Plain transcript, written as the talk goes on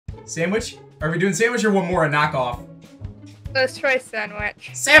Sandwich? Are we doing sandwich or one more, a knockoff? Let's try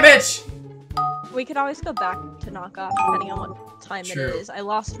sandwich. Sandwich! We could always go back to knockoff depending on what time True. it is. I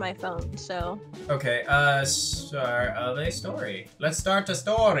lost my phone, so. Okay, start of a story. Let's start a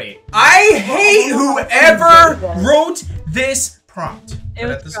story. I hate whoever wrote this prompt. It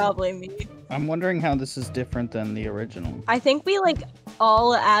was probably me. I'm wondering how this is different than the original. I think we like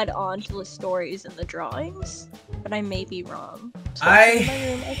all add on to the stories and the drawings, but I may be wrong. So I it's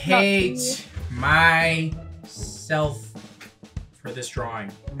not hate myself for this drawing.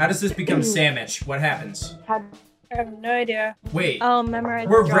 How does this become sandwich? What happens? I have no idea. Wait, Oh, memorize.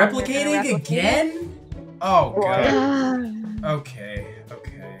 we're the drawing, you're gonna replicating replicate it? again? Oh god. I'm Okay.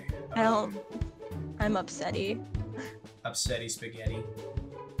 upsetty. Upsetty spaghetti.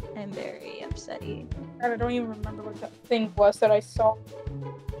 I'm very upsetty. I don't even remember what that thing was that I saw.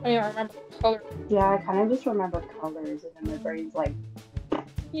 I don't even remember the color. Yeah, I kind of just remember colors, and then my brain's like,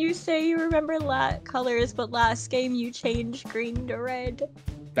 You say you remember colors, but last game you changed green to red.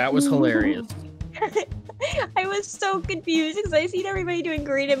 That was hilarious. I was so confused because I seen everybody doing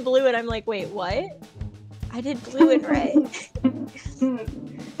green and blue, and I'm like, wait, what? I did blue and red.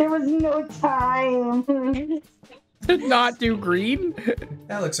 there was no time. Did not do green?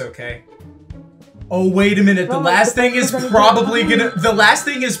 That looks okay. Oh, wait a minute. The last thing is probably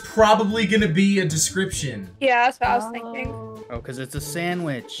gonna be a description. Yeah, that's what I was thinking. Oh, because it's a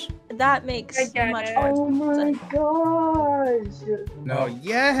sandwich. That makes I get much it. more Oh my sense. gosh. Oh, No.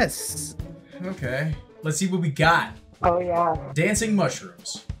 yes! Okay. Let's see what we got. Oh yeah. Dancing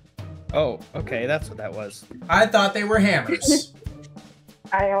mushrooms. Oh, okay, that's what that was. I thought they were hammers.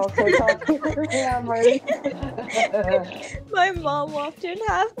 I also thought they were hammers. My mom walked in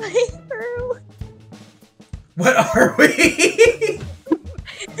halfway through. What are we?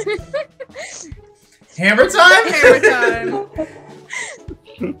 Hammer time? Hammer time.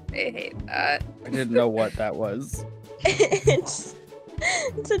 I hate that. I didn't know what that was. it's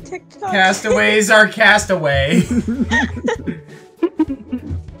a TikTok. Castaways are castaway.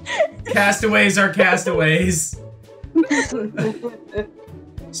 Castaways are castaways.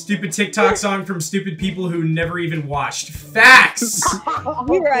 Stupid TikTok song from stupid people who never even watched. Facts!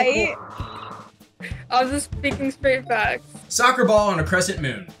 You're right. I was just speaking straight facts. Soccer ball on a crescent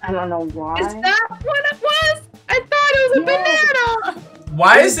moon. I don't know why. Is that what it was? I thought it was a banana!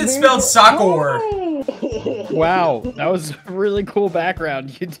 Why is it spelled soccer? Wow, that was a really cool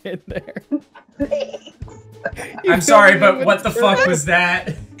background you did there. I'm sorry, but what the fuck was that?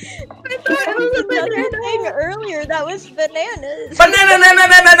 I thought it was a Another banana! thing earlier that was bananas. Bananas?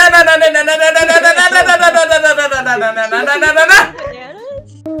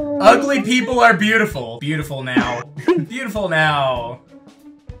 Ugly people are beautiful. Beautiful now. Beautiful now.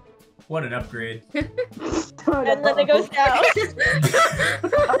 What an upgrade. And then it goes down.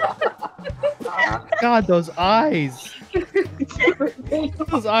 God, those eyes.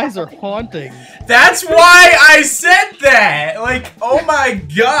 Those eyes are haunting. That's why I said that! Like, oh my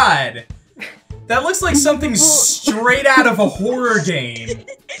god. That looks like something straight out of a horror game.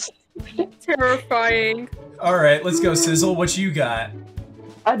 Terrifying. Alright, let's go, Sizzle. What you got?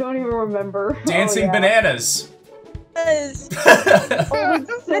 I don't even remember. Dancing bananas. Yes. Oh, it's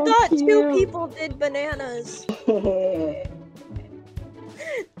I so thought two cute. people did bananas.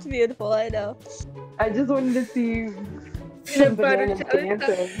 It's beautiful, I know. I just wanted to see Peanut butter bananas jelly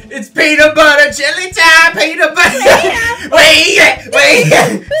dancing. It's peanut butter jelly time! Peanut butter wait!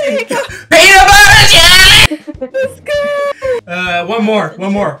 Peanut butter jelly! Let's go! One more.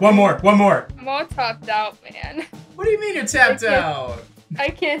 I'm all topped out, man. What do you mean you're tapped out? I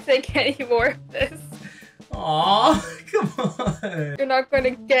can't take any more of this. Aw, come on. You're not going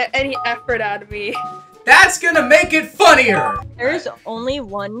to get any effort out of me. That's gonna make it funnier! There's only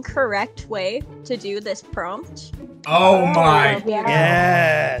one correct way to do this prompt. Oh my. Yeah.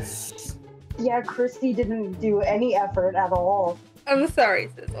 Yes! Yeah, Christy didn't do any effort at all. I'm sorry,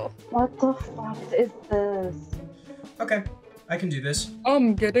 Sizzle. What the fuck is this? Okay, I can do this.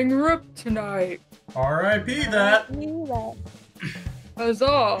 I'm getting ripped tonight. R.I.P. that.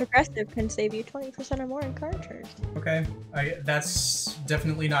 Huzzah. Progressive can save you 20% or more in car insurance. Okay, that's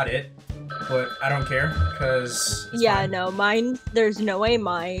definitely not it, but I don't care, because Yeah, no, mine, there's no way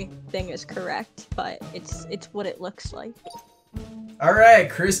my thing is correct, but it's what it looks like. Alright,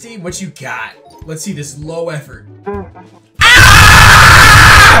 Christy, what you got? Let's see this low effort. I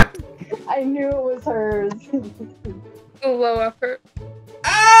knew it was hers. Low effort.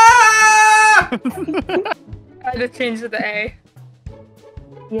 Ah! I had to change to the A.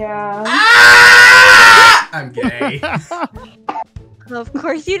 Yeah. Ah! I'm gay. Of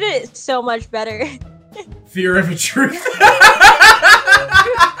course you did it so much better. Fear of a truth.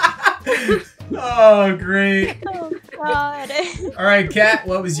 Oh, great. Oh god. Alright, Kat,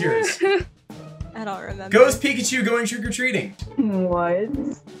 what was yours? I don't remember. Ghost Pikachu going trick-or-treating. What?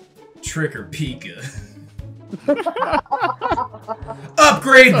 Trick or Pika.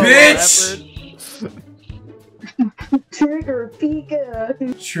 Upgrade, bitch! Trick or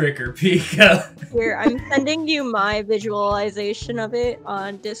Pika. Trick or Pika. Here, I'm sending you my visualization of it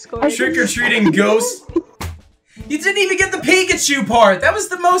on Discord. Trick-or-treating ghost. You didn't even get the Pikachu part! That was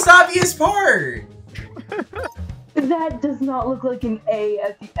the most obvious part! That does not look like an A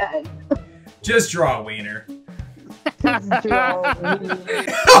at the end. Just draw a wiener. Just draw me.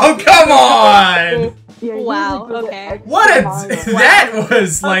 Oh, come on! Yeah, you Wow, look like okay. an What a... extra That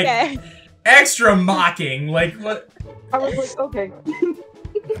was, like, Okay. extra mocking. Like, what... I was like, okay.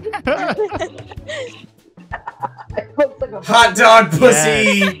 It looks like a Hot dog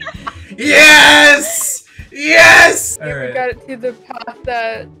pussy! Yes! Yes! Yeah, we Alright. got it to the path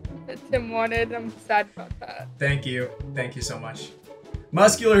that Tim wanted. I'm sad about that. Thank you. Thank you so much.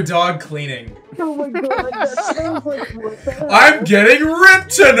 Muscular dog cleaning. Oh my god, that sounds like what the hell? I'm getting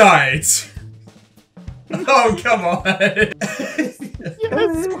ripped tonight! Oh, come on. Yes.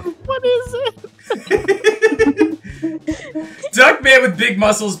 What is it? Duckman with big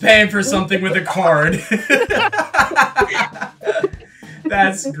muscles paying for something with a card.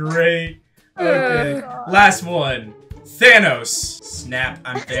 That's great. Okay. Last one. Thanos. Snap,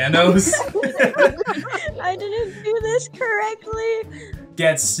 I'm Thanos. I didn't do this correctly.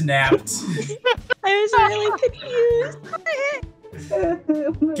 Get snapped. I was really confused.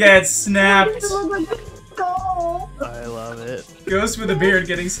 Get snapped. It looks like a skull. I love it. Ghost with a beard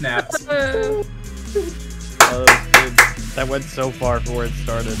getting snapped. Oh, dude, that went so far for where it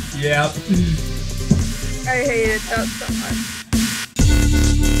started. Yep. I hated that so much.